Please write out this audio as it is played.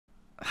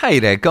Hey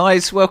there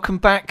guys, welcome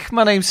back.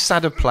 My name's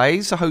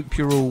Sadaplays. I hope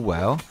you're all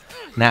well.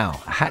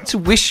 Now, I had to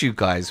wish you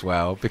guys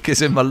well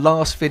because in my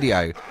last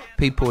video,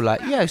 people were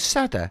like, yo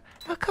Sada,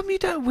 how come you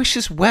don't wish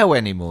us well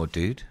anymore,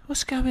 dude?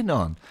 What's going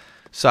on?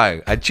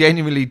 So, I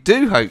genuinely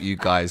do hope you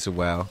guys are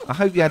well. I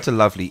hope you had a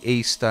lovely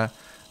Easter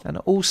and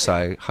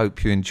also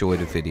hope you enjoyed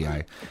the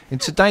video. In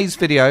today's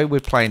video, we're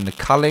playing the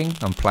Culling.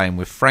 I'm playing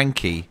with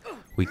Frankie.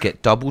 We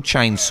get double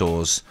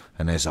chainsaws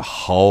and there's a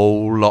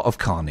whole lot of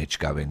carnage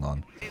going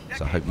on.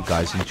 So I hope you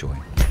guys enjoy.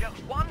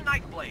 Just one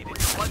night blade in your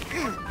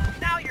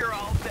blood. Now you're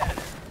all dead.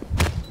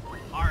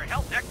 Our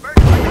health expert.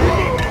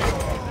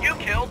 You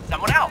killed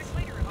someone else.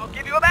 I'll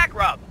give you a back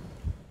rub.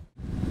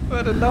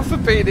 But enough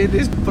of being in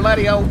this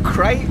bloody old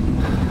crate.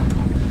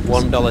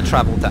 $1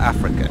 travel to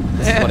Africa.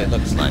 That's what it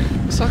looks like.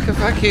 It's like a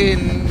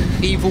fucking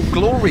evil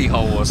glory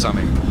hole or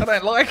something. I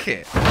don't like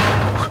it.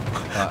 What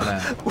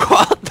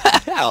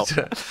the hell?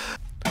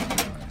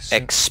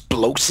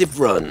 Explosive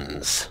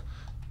runs.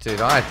 Dude,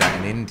 I had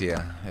that in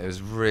India. It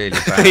was really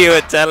bad. You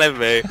were telling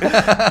me.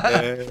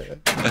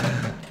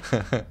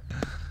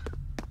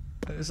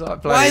 It's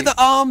like bloody... Why are the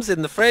arms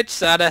in the fridge,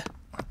 Sada?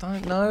 I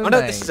don't know, Oh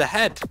no, mate. this is a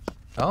head.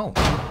 Oh.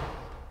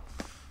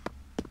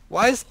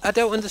 Why is... I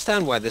don't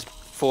understand why this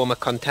former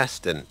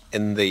contestant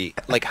in the...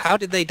 Like, how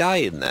did they die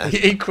in there?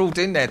 He crawled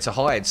in there to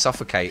hide,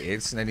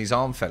 suffocated, and then his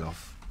arm fell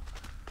off.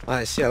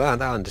 I see, I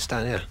don't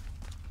understand, yeah.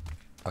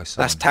 Oh,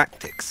 That's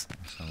tactics.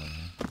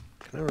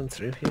 Can I run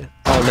through here?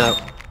 Oh no.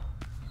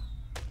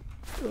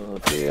 Oh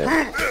dear.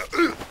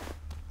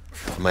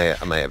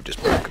 I may have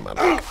just broken my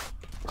leg.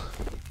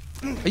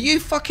 Are you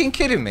fucking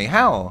kidding me?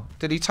 How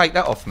did he take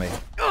that off me?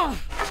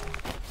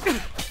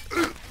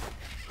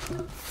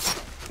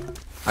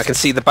 I can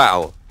see the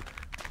battle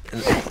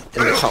in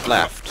the top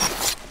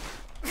left.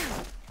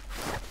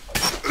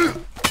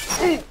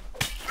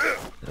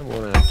 I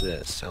want to have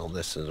to sell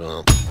this as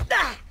well.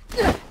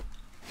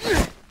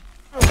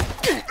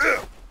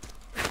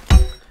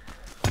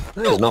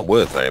 That is not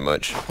worth very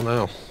much. Oh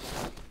no.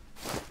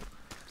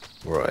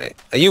 Right.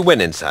 Are you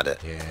winning, Sada?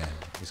 Yeah,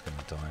 he's gonna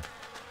die.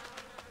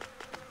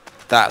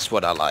 That's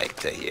what I like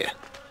to hear.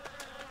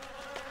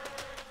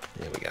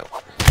 Here we go.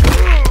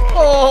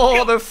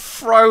 Oh, the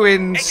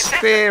throwing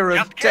spear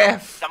of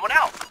death. Someone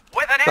else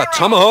with an Got arrow.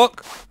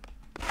 tomahawk.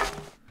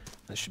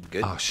 That should be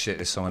good. Oh shit,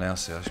 there's someone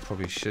else here. I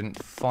probably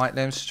shouldn't fight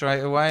them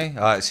straight away.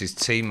 Oh, it's his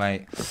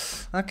teammate.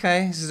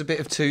 Okay, this is a bit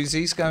of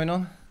twosies going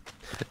on.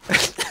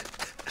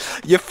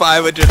 You're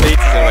 500 meters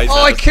away.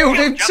 Oh, I killed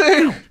him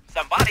too!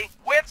 Somebody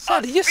with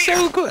Sada, you're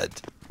so good.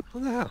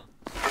 What the hell?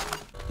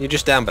 You're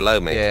just down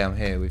below me. Yeah, I'm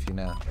here with you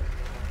now.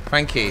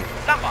 Frankie,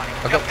 Somebody.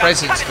 I've got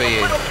presents for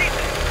you.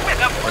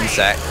 One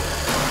sec.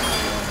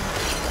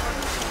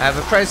 Have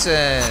a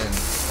present.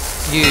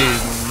 You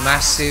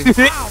massive...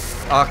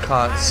 I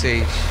can't see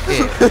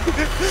shit.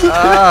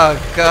 Oh,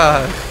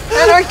 God.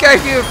 And I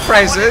gave you a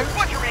present.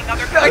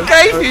 I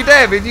gave you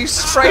them and you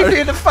sprayed me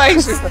in the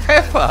face with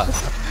pepper.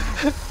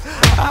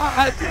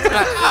 I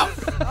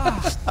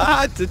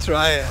had to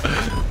try it.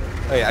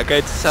 Oh yeah, I'm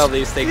going to sell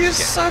these things. You're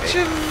such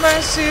a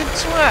massive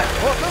twat.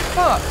 What the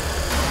fuck?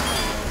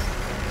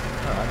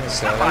 Oh, I didn't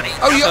sell them.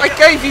 Oh, I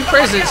gave you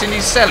presents and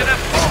you sell them.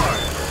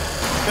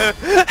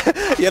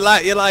 You're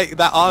like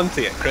that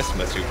auntie at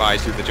Christmas who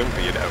buys you the jumper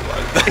you don't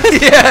want.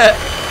 Yeah.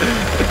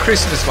 The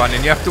Christmas one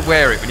and you have to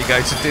wear it when you go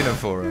to dinner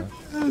for her.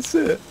 That's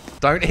it.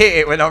 Don't hit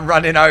it when I'm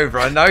running over.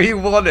 I know you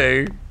want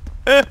to.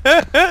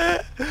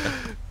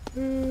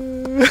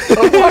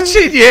 I'm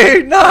watching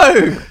you.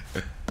 No.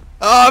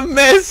 Oh, I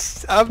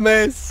missed.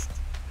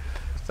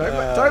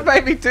 Don't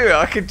make me do it.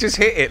 I can just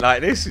hit it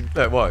like this.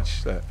 Look,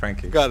 watch. Look,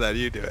 Frankie. Go on then,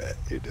 you do it.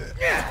 You do it.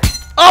 Yeah.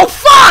 Oh,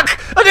 fuck!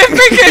 I didn't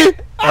think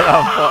it!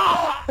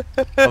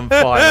 I'm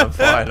fine.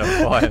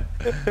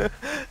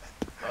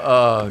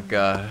 Oh,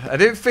 God. I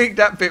didn't think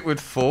that bit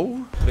would fall.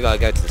 We gotta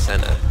go to the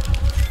centre.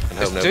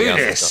 Let's do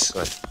this.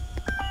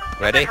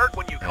 Ready? Hurt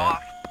when you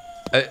cough.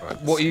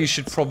 What you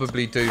should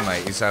probably do,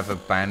 mate, is have a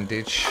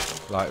bandage.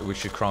 Like, we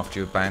should craft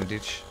you a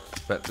bandage.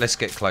 But let's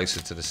get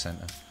closer to the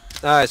centre.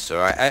 No, it's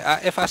alright.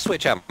 If I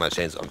switch out my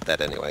chains, I'm dead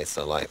anyway.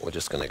 So like, we're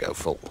just gonna go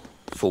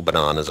full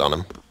bananas on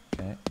them.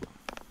 Okay.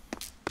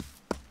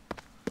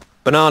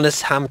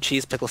 Bananas, ham,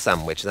 cheese, pickle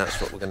sandwich. That's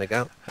what we're gonna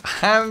go.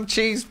 Ham,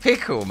 cheese,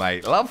 pickle,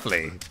 mate.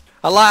 Lovely.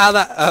 I like how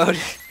that. Oh,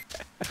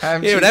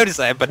 Ham, you cheese. notice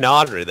I have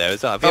banana in there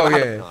as well. Have you ever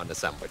had a yeah. banana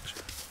sandwich?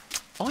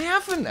 I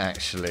haven't,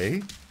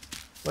 actually.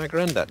 My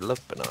granddad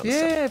loved banana sandwich.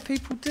 Yeah,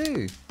 people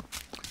do.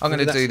 I'm going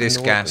to Maybe do this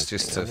that's the gas northern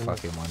just to thing,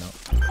 fucking why not.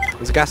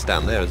 There's gas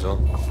down there as well.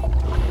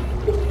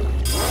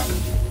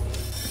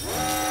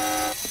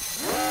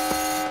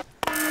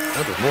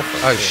 Oh, there's more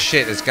fun Oh here.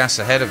 shit, there's gas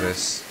ahead of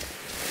us.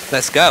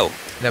 Let's go.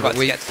 No, but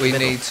Right, to we the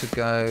middle. need to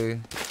go...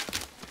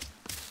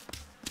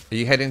 Are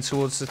you heading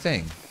towards the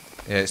thing?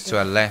 Yeah, it's to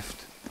our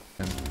left.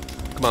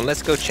 Come on,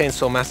 let's go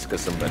chainsaw massacre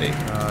somebody.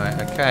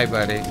 Alright, okay,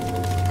 buddy.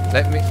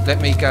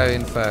 Let me go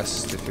in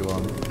first if you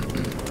want.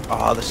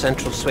 Oh, the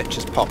central switch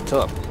has popped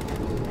up.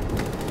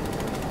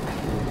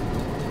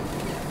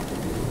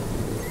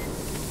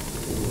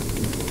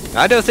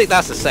 I don't think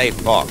that's a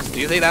safe box. Do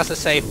you think that's a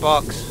safe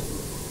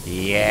box?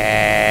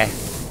 Yeah.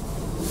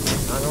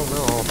 I don't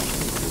know.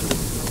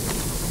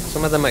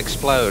 Some of them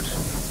explode.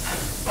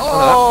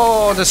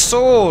 Oh, the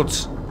sword.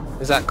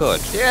 Is that good?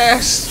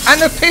 Yes.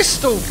 And the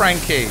pistol,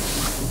 Frankie.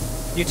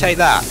 You take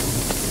that.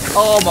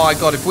 Oh my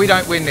god, if we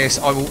don't win this,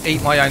 I will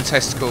eat my own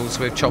testicles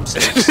with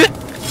chopsticks.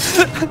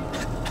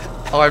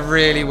 I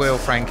really will,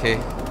 Frankie.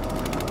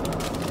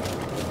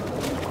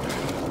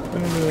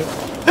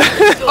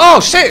 Oh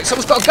shit,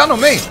 someone's got a gun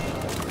on me.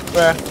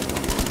 Where?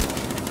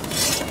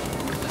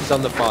 He's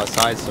on the far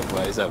side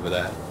somewhere, he's over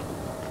there.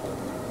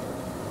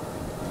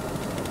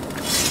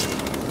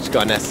 He's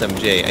got an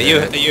SMG. Are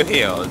you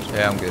healed?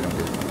 Yeah, I'm good, I'm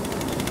good.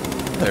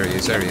 There he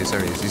is, there he is,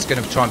 there he is. He's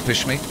going to try and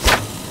push me.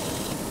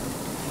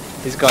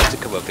 He's got to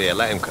come up here,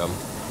 let him come.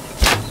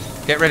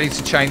 Get ready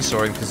to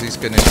chainsaw him because he's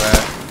going to...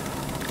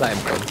 Let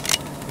him come.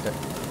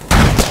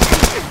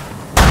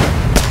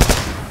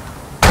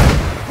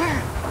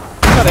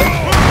 Got him.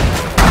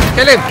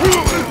 Kill him!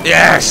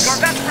 Yes!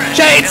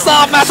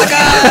 Chainsaw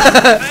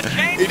massacre!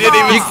 He didn't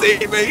even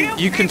see me.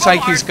 You can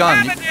take his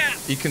gun.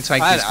 You can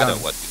take his I gun.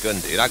 don't want the gun,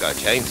 dude. I got a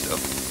chainsaw.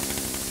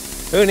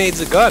 Who needs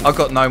a gun? I've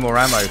got no more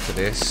ammo for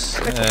this.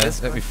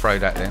 Let me throw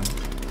that then.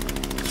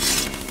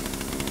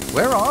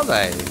 Where are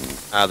they?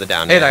 Oh, they're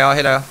down Here here. they are,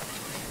 here they are.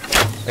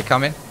 They're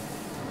coming.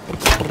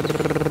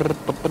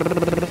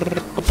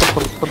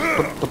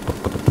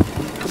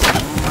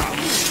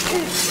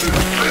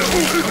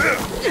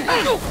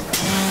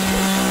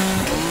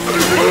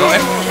 Got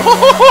him.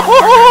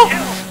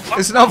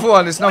 There's another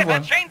one, there's another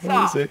one.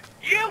 Chainsaw.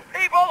 You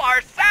people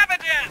are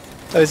savages.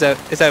 Oh,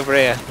 it's over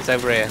here. It's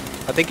over here.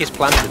 I think he's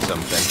planted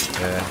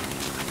something. Yeah,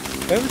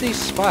 Where are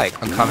these spikes?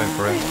 I'm coming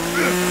for him.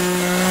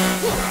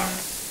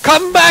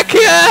 Come back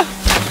here!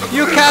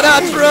 You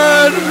cannot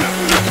run!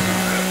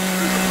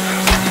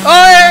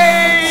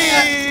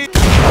 Oi!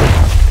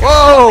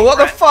 Whoa, what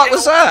the fuck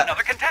was that?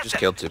 Another contestant. Just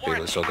killed two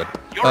people, it's all good.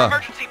 Your Oh.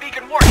 emergency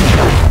beacon works.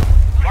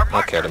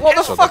 I killed him. What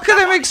the It's all fuck good.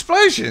 are them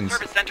explosions?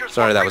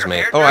 Sorry, that was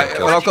me. Alright,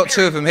 well I've got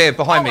two of them here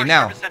behind me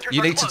now.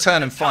 You need to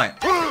turn and fight.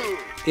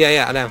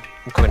 Yeah, I know.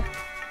 I'm coming.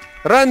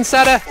 Run,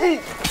 Sada! You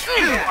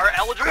are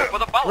eligible for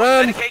the following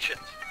Run.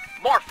 medications: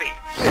 morphine,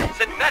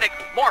 synthetic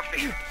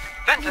morphine,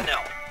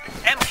 fentanyl,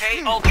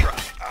 MK Ultra,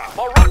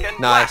 Moroccan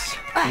Nice,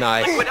 Black,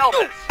 nice. Liquid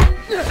Elvis,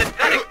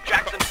 synthetic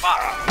Jackson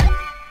 5.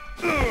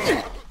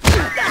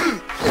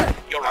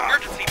 Your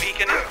emergency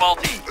beacon is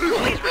faulty.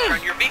 Please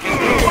return your beacon to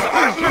one of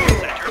our service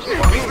centers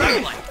for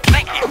recycling.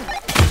 Thank you.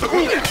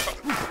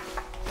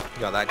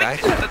 You got that guy?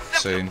 This is a symptom,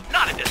 Soon.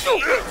 not a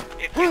disease.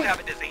 If you have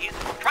a disease,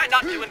 try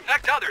not to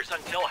infect others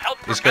until health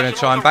He's going to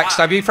try and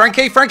professionals backstab you.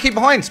 Frankie, Frankie,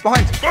 behind.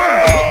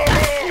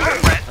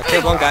 I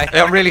killed one guy.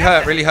 Yeah, I'm really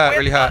hurt, really hurt,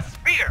 really hurt.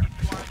 Spear.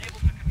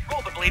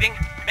 Control the bleeding.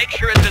 Make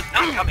sure it does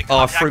not come in Oh, I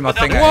contact threw my with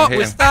thing others, at him. What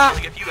was that?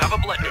 especially if you have a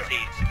blood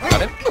disease.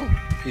 Got him?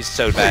 He's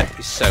so dead.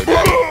 He's so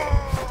dead.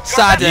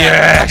 Sada!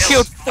 Yes! I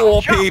killed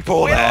 4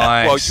 people there.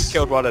 Nice. Well, you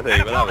killed one of them,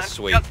 An but that was opponent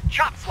sweet. just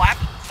chop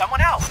slapped someone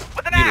else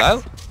with an You axe.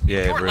 low?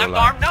 Yeah, Your real left low.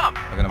 arm numb.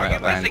 I'm gonna make Are a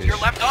you losing bandage. your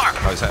left arm?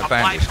 Oh, is that a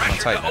Apply bandage? Can I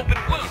pressure take to that? open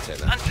wounds take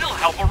that. until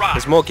help arrives.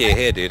 There's more gear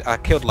here, dude. I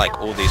killed like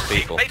all these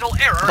people. A fatal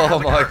error Oh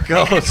has my occurred.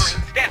 God.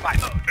 Entering standby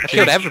mode. I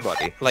killed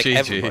everybody. Like GG.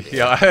 everybody.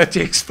 Yeah, I heard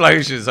the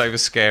explosions. They were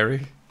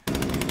scary.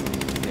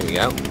 Here we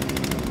go. I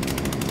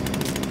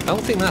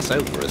don't think that's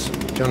over us.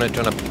 Do you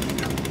wanna...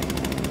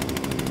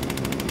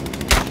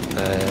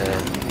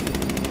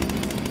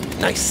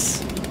 Nice.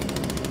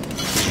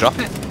 Just drop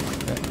it.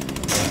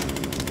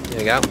 There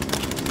we go.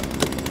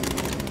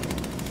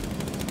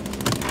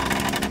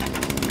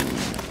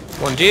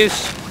 One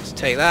juice. Let's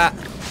take that.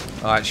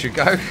 Alright, should we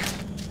go? I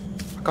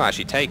can't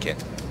actually take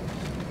it.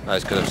 Oh,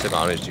 it's because I've still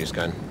got orange juice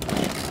going. Do you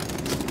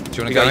want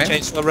You to got go your in?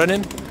 chainsaw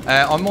running?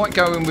 I might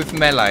go in with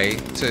melee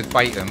to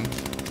bait them.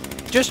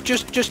 Just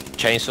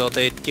chainsaw,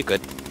 dude. You're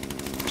good.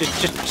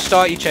 Just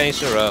start your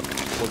chainsaw up.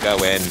 We'll go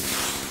in.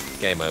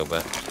 Game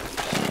over.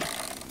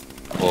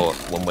 Or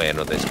one way or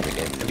another, it's gonna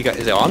game. Have you got?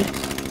 Is it on?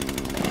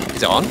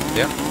 Is it on?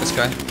 Yeah, let's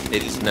go.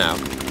 It is now.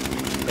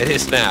 It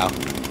is now.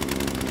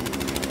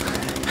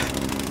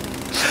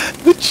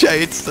 The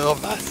chainsaw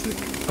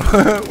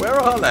massacre. Where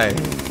are they?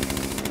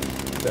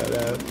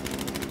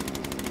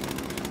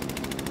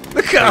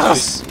 Look at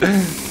us!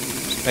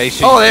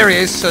 Oh, there he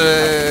is,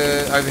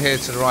 over here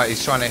to the right.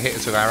 He's trying to hit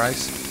us with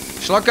arrows.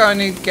 Shall I go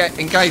and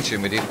engage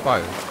him with his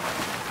bow?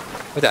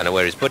 We don't know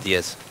where his buddy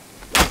is.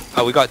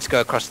 Oh, we got to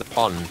go across the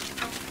pond.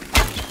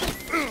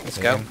 Let's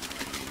go.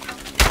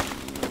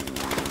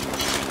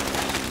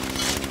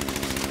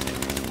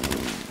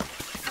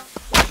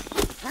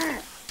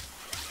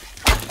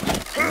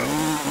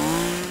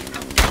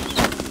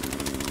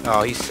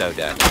 Oh, he's so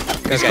dead.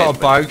 He's got a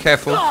bow,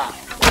 careful.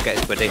 Go get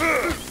his buddy.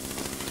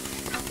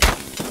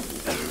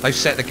 They've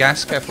set the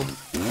gas, careful.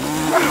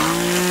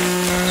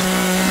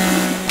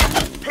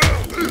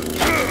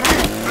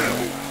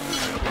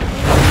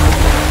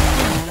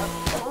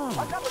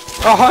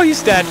 Oh,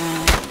 he's dead.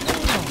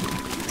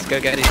 Let's go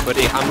get his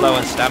buddy. I'm low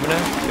on stamina.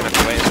 Gonna have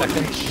to wait a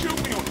second.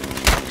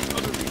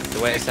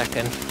 Wait a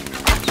second.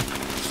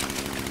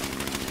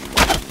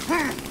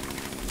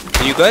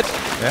 Are you good?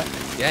 Yeah.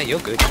 Yeah,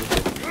 you're good. You're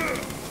good.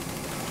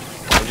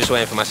 I'm just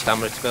waiting for my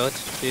stamina to build.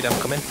 Dude, I'm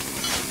coming.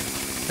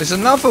 There's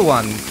another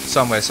one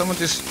somewhere. Someone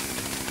just...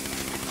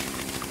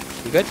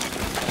 You good?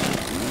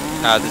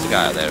 Oh, there's a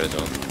guy out there as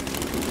well.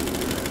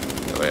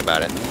 Don't worry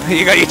about it.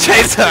 You got your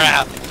chainsaw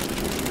out!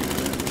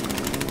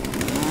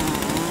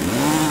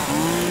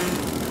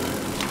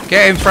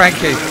 Get him,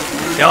 Frankie.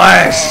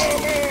 Yes!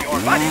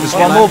 There's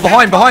one more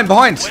behind. With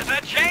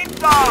a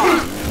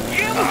chainsaw!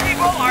 You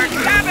people are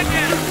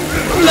savages!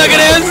 Look at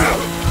this!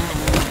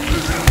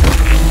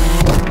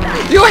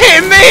 You're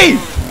hitting me!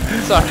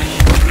 Sorry.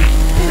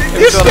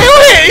 You're still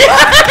hitting!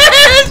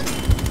 Yes!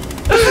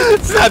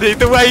 Sadie,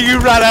 the way you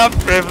ran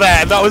after him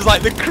there, that was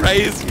like the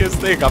craziest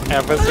thing I've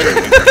ever seen.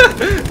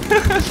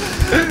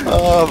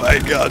 Oh my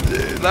god,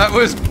 dude. That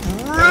was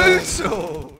brutal!